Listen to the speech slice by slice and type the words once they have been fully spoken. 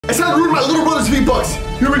It's not ruining my little brother's V-Bucks.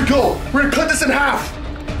 Here we go. We're gonna cut this in half.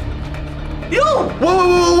 Yo!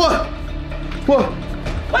 Whoa. What?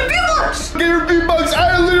 My V-Bucks! Get your V-Bucks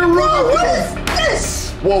out of there, bro! What is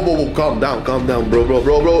this? Whoa. Calm down,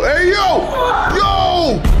 bro. Hey,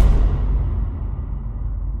 yo!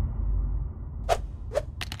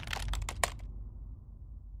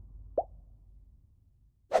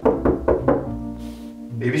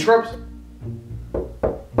 Baby Scrubs?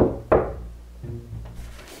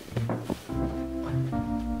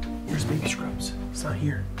 Where's Baby Scrubs? It's not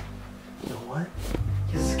here. You know what?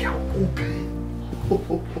 His account open.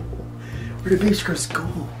 Where did Baby Scrubs go?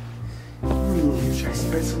 Should I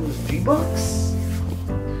spend some of those V-Bucks?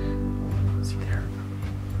 Is he there?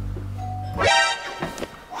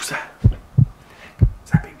 Who's that?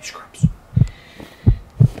 Is that Baby Scrubs?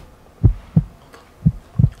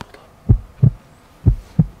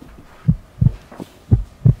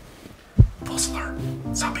 False alarm.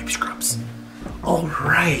 It's not Baby Scrubs.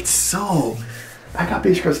 Alright, so I got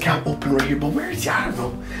Baby Scrubs' account open right here, but where is he? I don't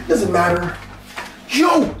know. Doesn't matter.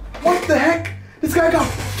 Yo! What the heck? This guy got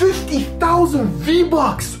 50,000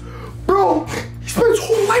 V-Bucks! Bro, he spent his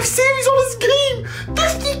whole life savings on this game!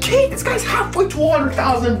 50K! This guy's halfway to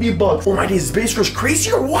 100,000 V-Bucks! Oh my days, is Baby Scrubs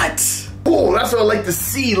crazy or what? Oh, that's what I like to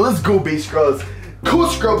see. Let's go, Baby Scrubs. Code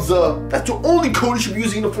Scrubzah. That's the only code you should be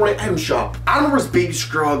using in the Fortnite item shop. I don't know where's Baby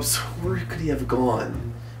Scrubs. Where could he have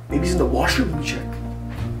gone? Maybe he's in the washroom. Let me check.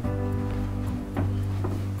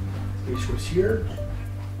 Baby Scrubs here.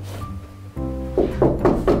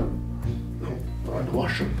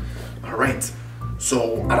 Washroom. Alright,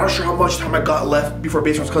 so I'm not sure how much time I got left before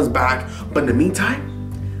Baby Scrubs comes back, but in the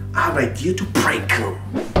meantime, I have an idea to prank him.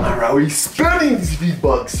 Alright, we're spending these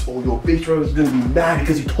V-Bucks. Oh, yo, Baby Scrubs is gonna be mad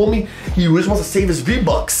because he told me he just wants to save his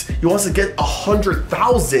V-Bucks. He wants to get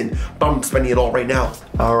 100,000, but I'm spending it all right now.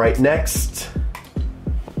 Alright, next,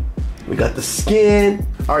 we got the skin.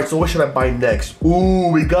 Alright, so what should I buy next? Ooh,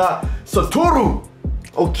 we got Satoru.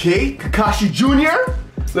 Okay, Kakashi Jr.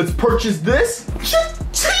 Let's purchase this.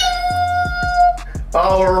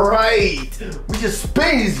 Alright. We just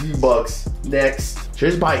spent his V-Bucks. Next. Should I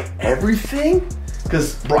just buy everything?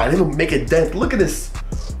 Because, bro, I didn't even make a dent. Look at this.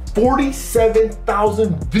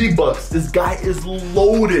 47,000 V-Bucks. This guy is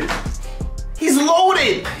loaded. He's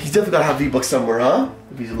loaded. He's definitely gotta have V-Bucks somewhere, huh?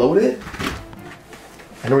 If he's loaded.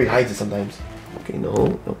 I know he hides it sometimes. Okay,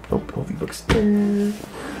 no V-Bucks there.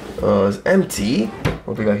 It's empty.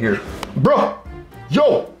 What do we got here? Bro!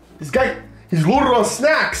 Yo, this guy, he's loaded on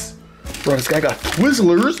snacks. Bro, this guy got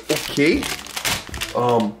Twizzlers. Okay.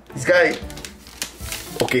 This guy,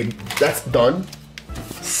 okay, that's done.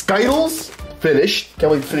 Skittles, finished. Can't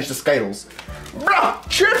wait to finish the Skittles. Bro,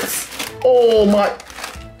 chips. Oh my. God,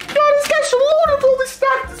 this guy's loaded with all this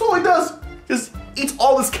snack. That's all he does. Just eats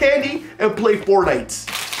all this candy and play Fortnite.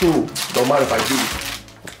 Don't mind if I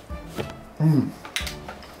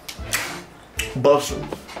do. Buster.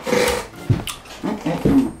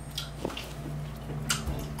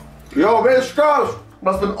 Yo, Baby Scrubs,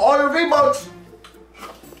 must have been all your V-Bucks.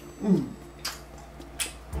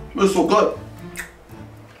 This is so good.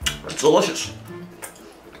 It's delicious.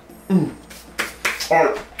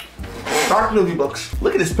 Alright, back to the V-Bucks.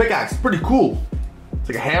 Look at this pickaxe, it's pretty cool. It's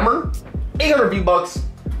like a hammer. 800 V-Bucks.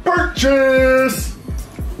 Purchase!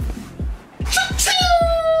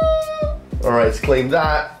 Alright, let's claim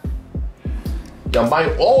that. Yeah, I'm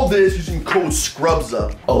buying all this using code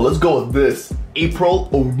Scrubzah. Oh, let's go with this. April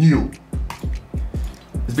O'Neil.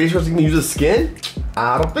 Is Baby Scrubs gonna use the skin?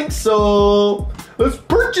 I don't think so. Let's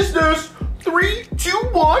purchase this. 3, 2,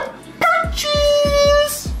 1,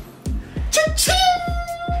 purchase! Cha-ching!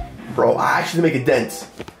 Bro, I actually make a dent.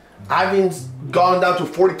 Ivan's gone down to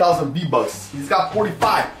 40,000 V-Bucks. He's got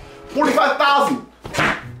 45,000.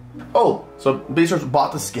 Oh, so Baby Scrubs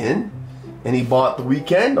bought the skin. And he bought the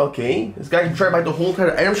weekend. Okay. This guy can try to buy the whole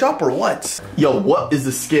entire item shop or what? Yo, what is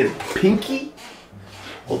the skin? Pinky?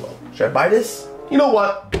 Hold on. Should I buy this? You know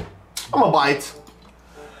what? I'm gonna buy it.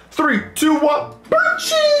 3, 2, 1.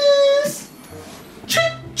 Purchase! Ching!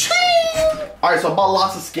 Alright, so I bought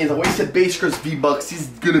lots of skins. I wasted Baby Scrubs V-Bucks. He's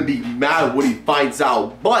gonna be mad when he finds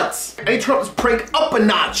out. But I need to turn up this prank up a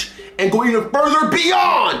notch and go even further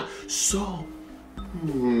beyond. So,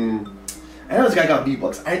 I know this guy got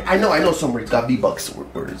V-Bucks. I know somewhere he's got V-Bucks.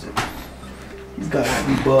 Where is it? He's got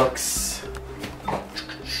V-Bucks.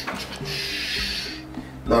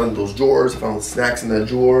 Not in those drawers. I found snacks in that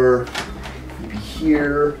drawer. Maybe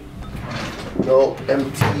here. No,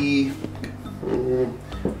 empty.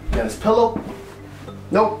 Got his pillow.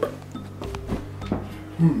 Nope.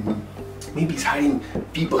 Maybe he's hiding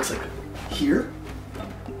V-Bucks like here.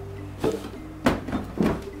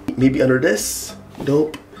 Maybe under this.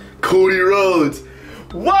 Nope. Cody Rhodes.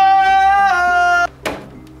 What?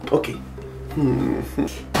 Okay.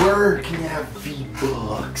 Where can you have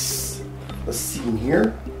V-Bucks? Let's see in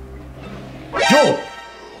here. Yo!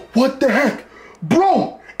 What the heck?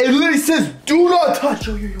 Bro! It literally says do not touch.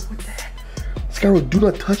 Yo, what the heck? This guy wrote do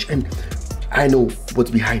not touch, and I know what's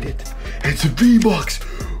behind it. It's a V-Bucks.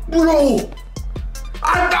 Bro!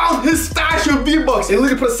 I found his stash of V-Bucks. It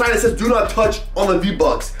literally put a sign that says do not touch on the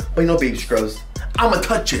V-Bucks. But you know, baby Scrubs, I'ma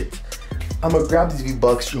touch it. I'ma grab these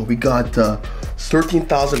V-Bucks. Yo, we got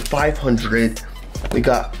 13,500. We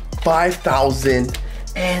got 5,000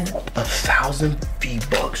 and 1,000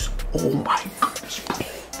 V-Bucks. Oh my goodness, bro.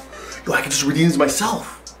 Yo, I can just redeem these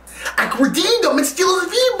myself. I can redeem them and steal the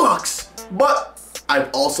V-Bucks. But I've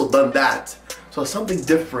also done that. So something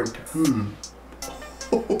different.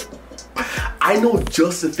 I know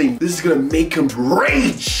just the thing. This is gonna make him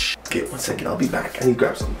rage. Okay, 1 second, I'll be back. I need to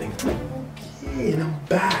grab something. Okay, and I'm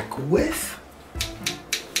back with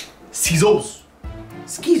Skeezers.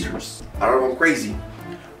 I don't know if I'm crazy,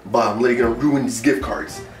 but I'm literally gonna ruin these gift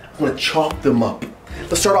cards. I'm gonna chop them up.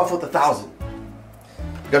 Let's start off with 1,000.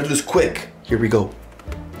 We gotta do this quick. Here we go.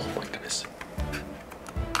 Oh my goodness.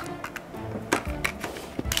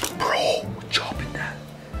 Bro, chopping that.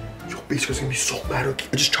 Yo, Basical's gonna be so mad. Okay,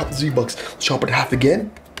 I just chopped the V-Bucks. Let's chop it in half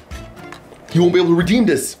again. He won't be able to redeem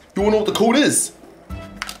this. You won't know what the code is.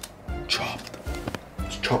 Chopped.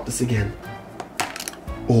 Let's chop this again.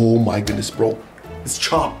 Oh my goodness, bro. It's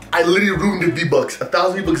chopped. I literally ruined the V-Bucks.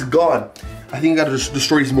 1,000 V-Bucks gone. I think I gotta just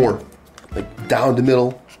destroy these more. Like down the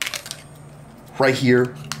middle. Right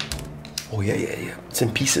here. Oh yeah. It's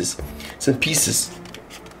in pieces.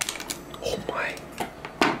 Oh my.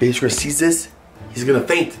 Baby sees this. He's gonna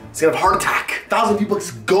faint. He's gonna have a heart attack. 1,000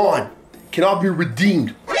 V-Bucks gone. Cannot be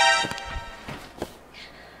redeemed.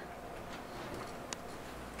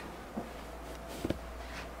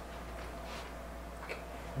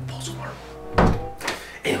 False alarm.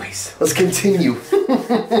 Anyways, let's continue. This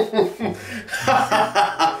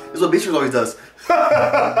is what Beatrice always does.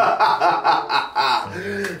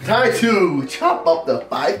 Time to chop up the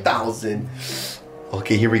 5,000.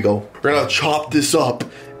 Okay, here we go. We're gonna chop this up.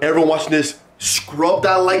 Everyone watching this, scrub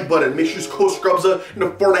that like button. Make sure you use code Scrubzah in the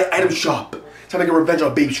Fortnite item shop. Time to get revenge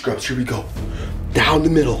on baby Scrubs. Here we go. Down the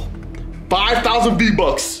middle. 5,000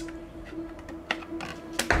 V-Bucks.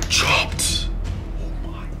 Chopped. Oh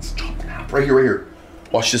my, it's chopped in half. Right here.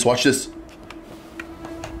 Watch this.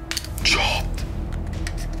 Chopped.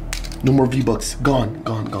 No more V-Bucks. Gone.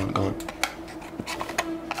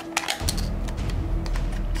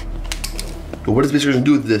 But what is Mr. gonna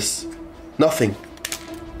do with this? Nothing.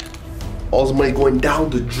 All his money going down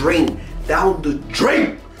the drain.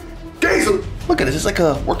 Diesel! Look at this, it's like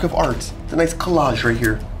a work of art. It's a nice collage right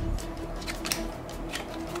here.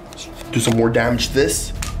 Do some more damage to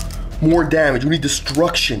this. More damage, we need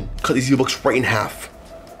destruction. Cut these V-Bucks right in half.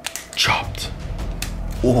 Chopped.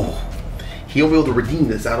 Oh, he won't be able to redeem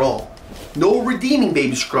this at all. No redeeming,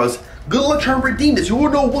 baby Scrubs. Good luck trying to redeem this. You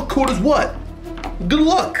won't know what code is what. Good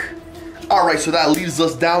luck. All right, so that leaves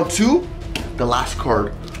us down to the last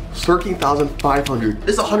card. 13,500.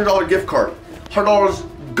 This is a $100 gift card. $100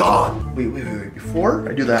 gone. Wait. Before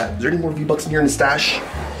I do that, is there any more V-Bucks in here in the stash?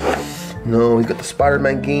 No, we got the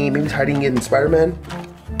Spider-Man game. Maybe he's hiding it in Spider-Man.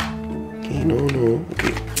 Okay, no.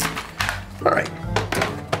 Okay. All right.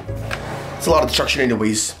 It's a lot of destruction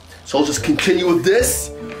anyways. So I'll just continue with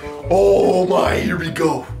this. Oh my, here we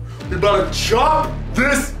go. We're about to chop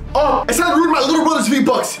this up. It's not ruin my little brother's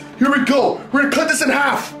V-Bucks. Here we go. We're gonna cut this in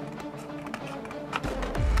half.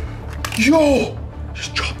 Yo,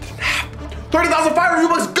 just chopped it in half. 30,500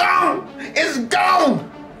 V-Bucks gone. It's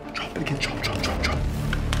gone. Chop it again, chop.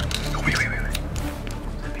 Wait.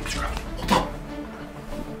 Baby Scrub, hold up.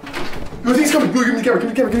 Yo, things coming. Give me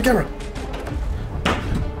the camera.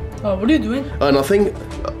 What are you doing? Nothing.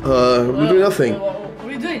 We're doing nothing. What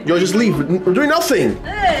are you doing? Yo, just leave. We're doing nothing.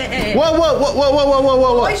 Hey. What? Why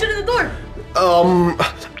are you shutting the door?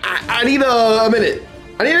 I need a minute.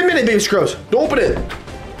 Baby Scrubs. Don't open it.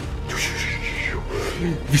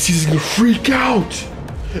 If he sees, he's gonna freak out.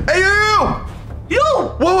 Hey, you!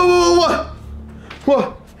 What?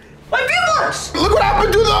 My V-Bucks! Look what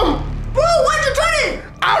happened to them! Bro, why'd you turn it?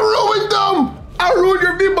 I ruined them! I ruined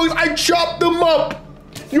your V-Bucks. I chopped them up.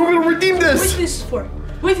 You want me to redeem this? What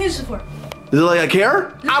is this for? Is it like I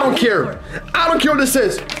care? I don't care. I don't care what this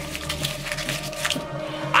is.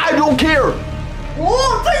 I don't care.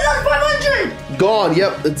 Whoa, 3,500! Gone.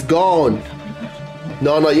 Yep, it's gone.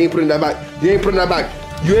 No, you ain't putting that back.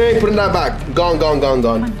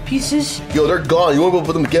 Gone. Pieces? Yo, they're gone. You won't be able to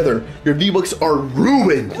put them together. Your V-Bucks are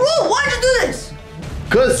ruined. Bro, why'd you do this?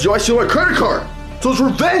 Cause Joe, I stole my credit card. So it's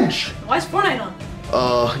revenge. Why is Fortnite on?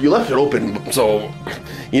 You left it open, so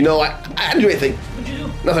you know I didn't do anything. What'd you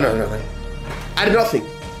do? Nothing. I did nothing.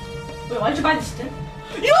 Wait, why'd you buy this thing?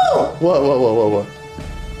 Yo! What?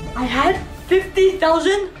 I had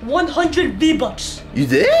 50,100 V-Bucks. You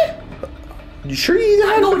did? You sure you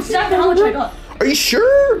had? I know exactly how much I got. Are you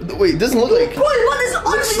sure? Wait, it doesn't look like. Boy, what is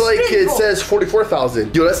ugly Looks like skin, it bro? says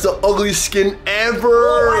 44,000. Yo, that's the ugliest skin ever.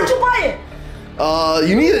 Oh, why'd you buy it?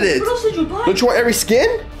 You needed it. What else did you buy? Don't you want every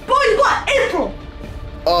skin? Bro, you bought April.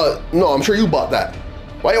 No, I'm sure you bought that.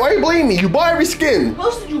 Why are you blaming me? You bought every skin. What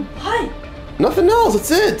else did you buy? Nothing else,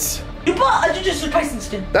 that's it. You bought a Jujutsu Kaisen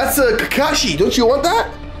skin. That's a Kakashi, don't you want that?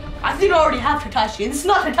 I think I already have Kakashi, and it's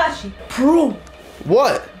not Kakashi. Bro,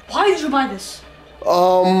 What? why did you buy this?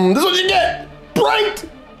 This is what you get. Pranked.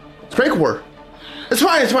 It's prank war. It's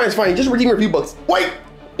fine. Just redeem your V-Bucks. Wait,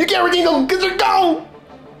 you can't redeem them because they're gone.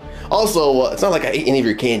 Also, it's not like I ate any of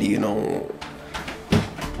your candy, you know.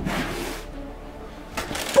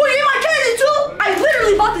 Boy, you ate my candy too? I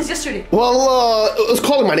literally bought this yesterday. Well, it was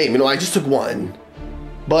calling my name, you know, I just took one.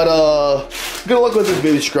 But, good luck with this,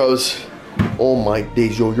 baby Scrubs. Oh my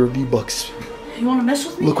days, yo, your V-Bucks. You wanna mess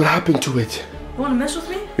with me? Look what happened to it. You wanna mess with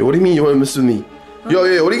me? Yo, what do you mean you want to mess with me?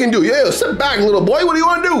 Yo, what are you gonna do? Yo, sit back, little boy. What do you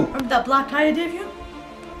want to do? Remember that black eye I gave you?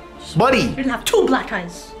 Buddy, You're gonna have 2 black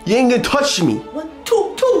eyes. you ain't gonna touch me. What?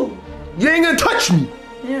 Two. You ain't gonna touch me.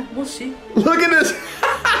 Yeah, we'll see. Look at this.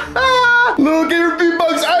 Look at your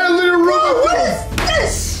V-Bucks. I literally Bro, what is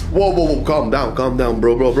this? Whoa. Calm down,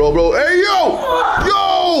 bro. Hey,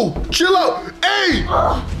 yo. Chill out. Hey,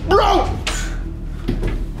 bro.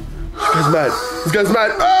 This guy's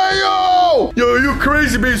mad. Hey, yo. Yo, you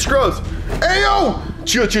crazy, baby Scrubs. Hey, yo.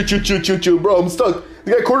 Chill, bro. I'm stuck.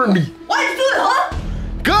 This guy cornered me. Why'd you do it, huh?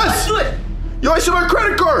 Gus. Do it. Yo, I stole my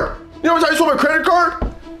credit card. You know what I stole my credit card?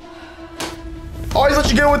 Always let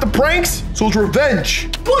you get away with the pranks, so it's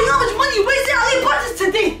revenge. Boy, you know how much money you wasted? I only bought this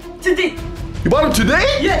today. You bought him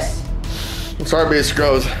today? Yes. I'm sorry, baby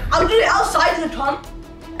Scrubs. I'll do it outside in the tunnel,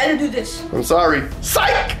 and then do this. I'm sorry.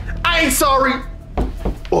 Psych! I ain't sorry.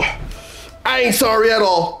 Oh, I ain't sorry at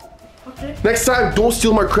all. Okay. Next time, don't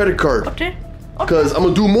steal my credit card. Okay. Because I'm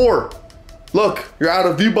gonna do more. Look, you're out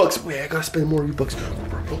of V-Bucks. Wait, I gotta spend more V-Bucks.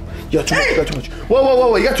 You got too much.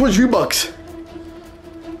 Whoa. You got too much V-Bucks.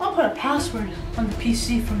 I'll put a password on the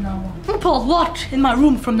PC from now on. I'm gonna put a lock in my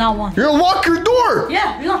room from now on. You're gonna lock your door.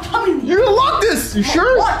 Yeah, you're not telling me. You're gonna lock this. You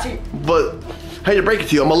sure? Watch it. But I hate to break it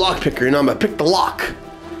to you, I'm a lock picker. You know, I'm gonna pick the lock.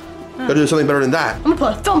 Gotta do something better than that. I'm gonna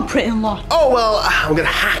put a thumbprint in lock. Oh well, I'm gonna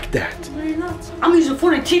hack that. No, you're not. I'm gonna use a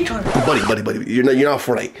Fortnite key card. Buddy, you're not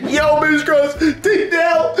Fortnite. Yo, baby Scrubs, take the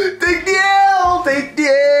L.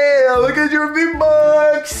 Look at your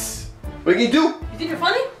V-Bucks. What are you gonna do? You think you're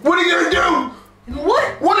funny? What are you gonna do?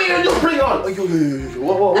 What? What are you gonna do? Bring it on.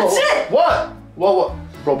 Whoa. That's it. What?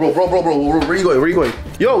 Bro, where are you going?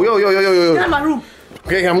 Yo. Get out of my room.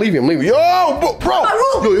 Okay, I'm leaving. Yo, bro. My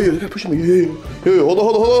room. Yo, you gotta push me. Yo, hold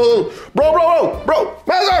on. Bro.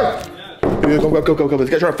 Master. Yeah, come. This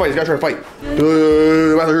guy's trying to fight.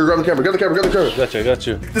 Master, grab the camera. Got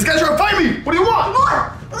you. This guy's trying to fight me. What do you want? Come on.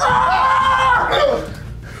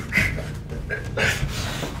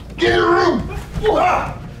 Get in your room.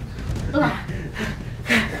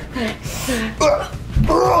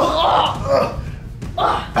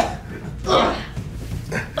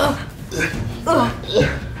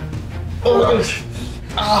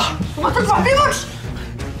 What the fuck? V-Bucks?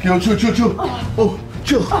 Yo, chill. Oh,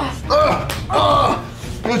 chill.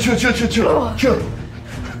 Yo, chill.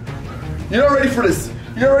 You're not ready for this.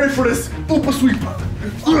 Oopa sweep.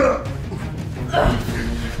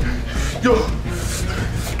 Yo,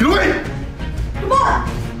 get away. Come on.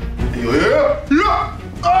 Yeah.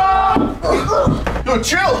 Yo,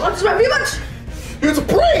 chill. What's my V-Bucks? It's a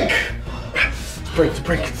prank. It's a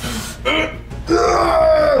prank.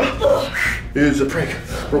 It's a prank.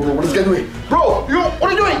 Bro, what is this guy doing? Bro, what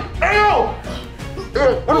are you doing? Hey, yo.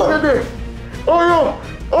 What is that doing?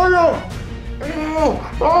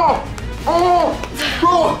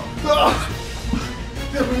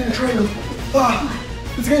 Yeah, bring in a triangle.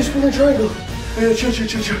 This guy's just bringing a triangle. Hey, chill.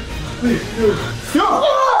 Yo!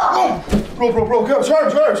 Bro, come,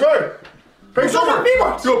 sorry. Prank's over.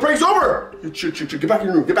 Yo, prank's over. Yo, chill. Get back in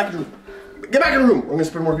your room. I'm gonna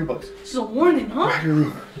spend more V-Bucks. This is a warning, huh? Back in your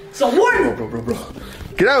room. It's a warning. Bro.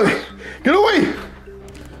 Get out. Get away.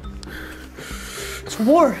 It's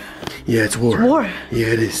war. Yeah, it's war. It's war. Yeah,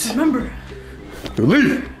 it is. Remember. Yo,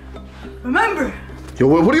 leave. Remember. Yo,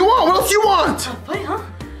 what do you want? What else do you want? Fight, huh?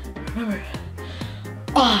 Remember.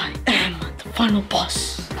 I am the final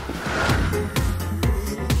boss.